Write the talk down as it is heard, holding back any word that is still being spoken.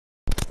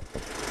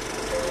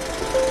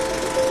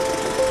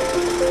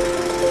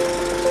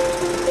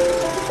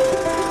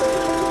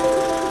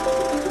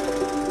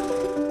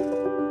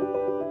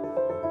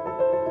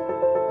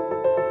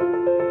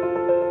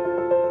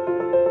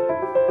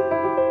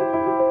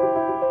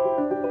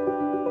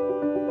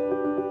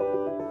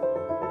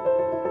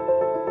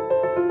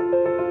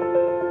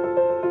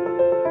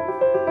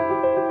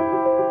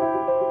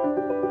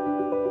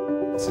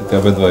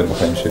עברתי הרבה דברים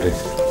בחיים שלי.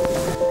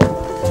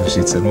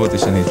 שיצלמו אותי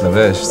שאני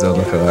אתלבש, זה עוד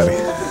לא קרה לי.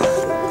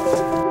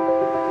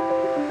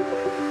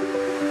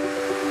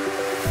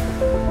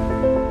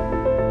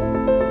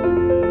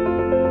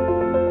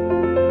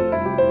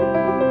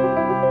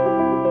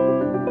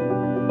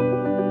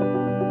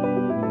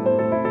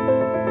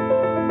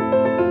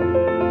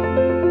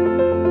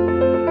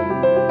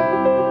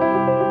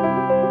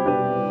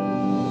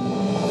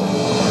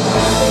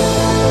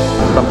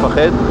 אתה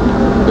מפחד?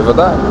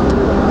 בוודאי.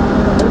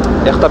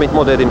 איך אתה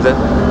מתמודד עם זה?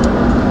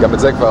 גם את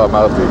זה כבר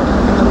אמרתי.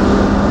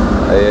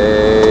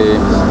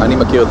 אני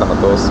מכיר את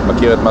המטוס,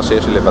 מכיר את מה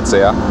שיש לי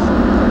לבצע,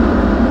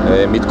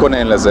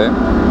 מתכונן לזה,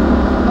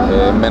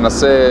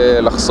 מנסה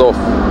לחשוף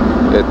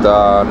את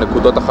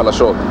הנקודות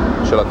החלשות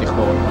של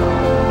התכנון.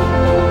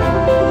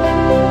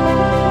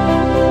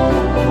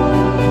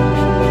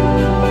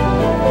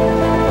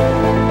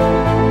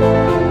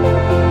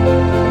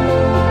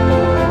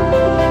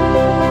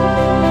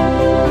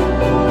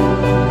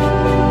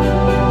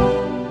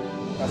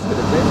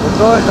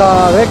 לצורך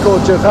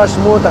הרקורד שלך,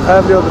 שמו, אתה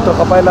חייב להיות בתוך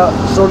הפיילה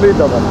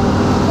סוליד, אבל.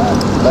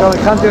 עכשיו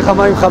הכנתי לך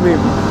מים חמים.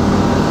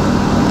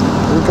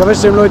 אני מקווה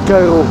שהם לא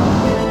יתקררו.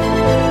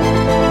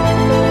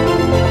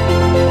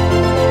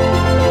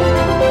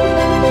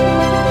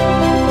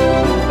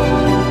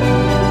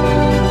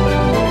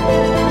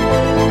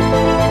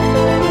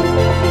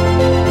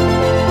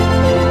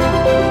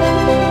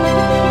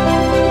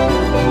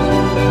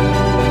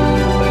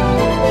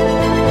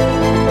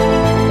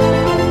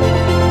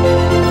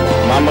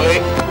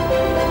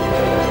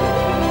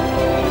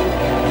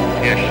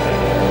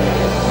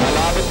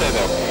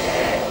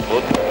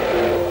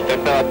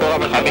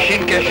 טמפרטורה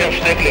 50 קשר,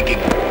 2 קליקים.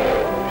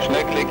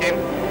 2 קליקים.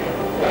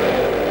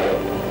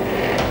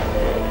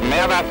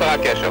 110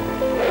 קשר.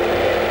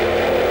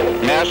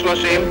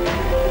 130,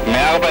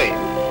 140,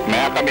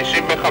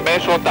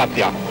 155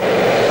 רוטציה.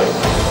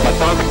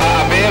 מטוס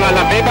באוויר,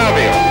 הלביא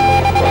באוויר.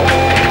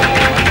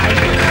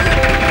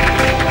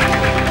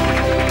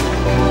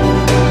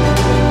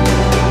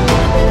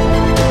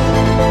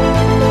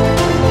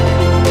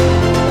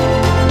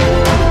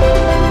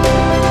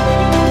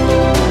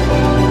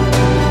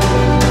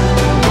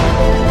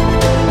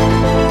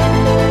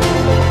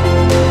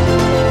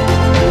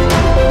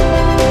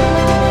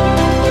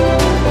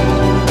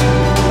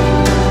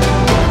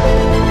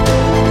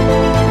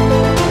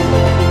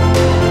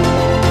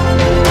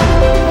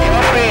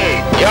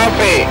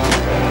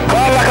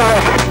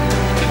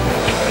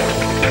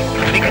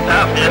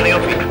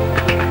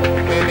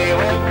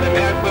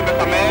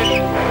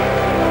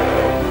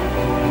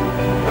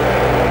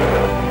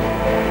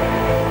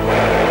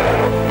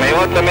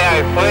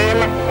 ל-120,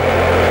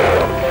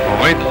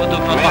 הוריד עוד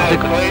פעם מחזיק.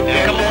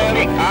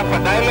 אף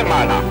עדיין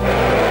למעלה,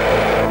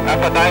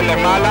 אף עדיין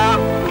למעלה,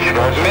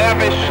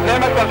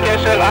 112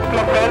 קשר, אף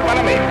נופל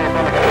בלמים.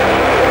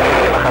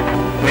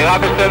 נראה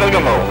בסדר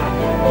גמור.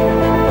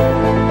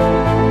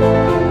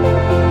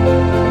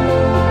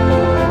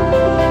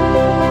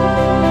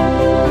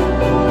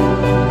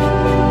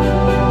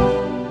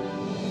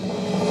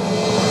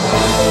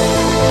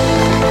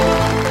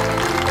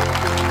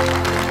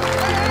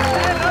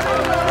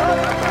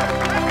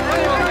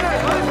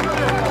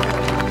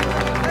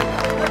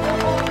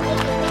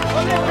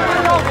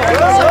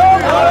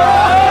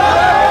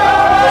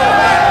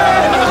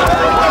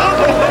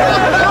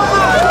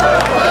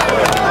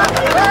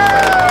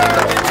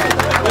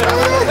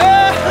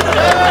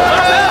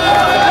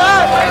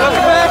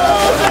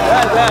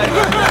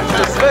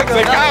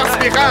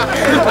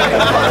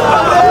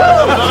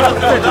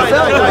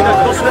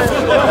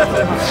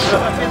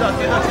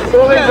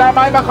 אורי, זה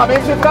המים החמים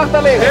שהבטחת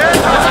לי? כן,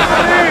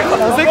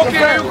 תחזיק אותי,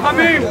 היו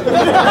חמים.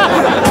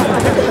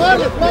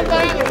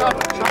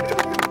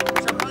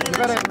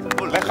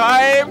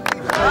 לחיים,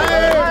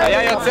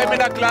 היה יוצא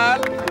מן הכלל,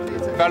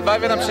 והלוואי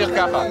ונמשיך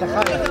ככה.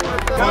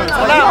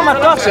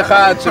 יש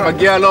אחד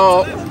שמגיע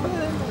לו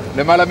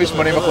למעלה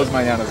מ-80%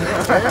 מהעניין הזה.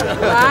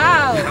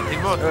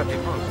 וואו.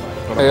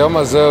 היום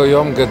הזה הוא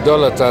יום גדול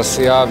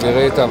לתעשייה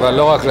האווירית, אבל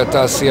לא רק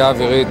לתעשייה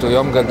האווירית, הוא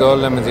יום גדול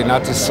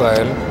למדינת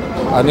ישראל.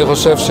 אני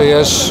חושב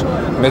שיש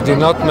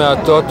מדינות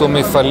מעטות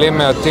ומפעלים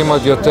מעטים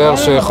עוד יותר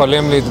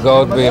שיכולים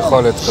להתגאות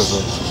ביכולת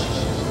כזאת.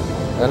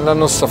 אין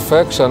לנו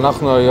ספק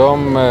שאנחנו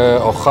היום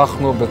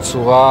הוכחנו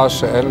בצורה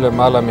שאין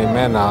למעלה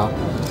ממנה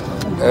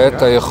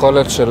את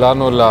היכולת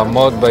שלנו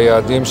לעמוד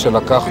ביעדים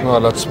שלקחנו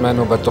על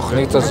עצמנו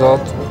בתוכנית הזאת.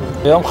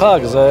 יום חג,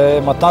 זה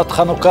מתנת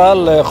חנוכה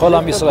לכל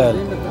עם ישראל.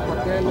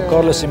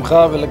 מקור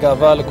לשמחה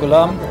ולגאווה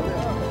לכולם.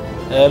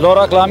 לא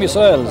רק לעם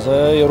ישראל,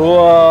 זה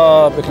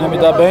אירוע בקנה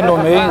מידה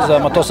בינלאומי, זה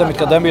המטוס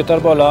המתקדם ביותר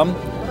בעולם.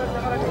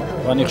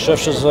 ואני חושב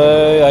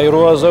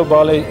שהאירוע הזה הוא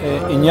בעל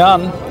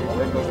עניין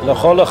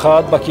לכל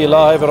אחד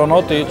בקהילה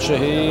האווירונוטית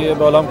שהיא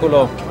בעולם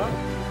כולו.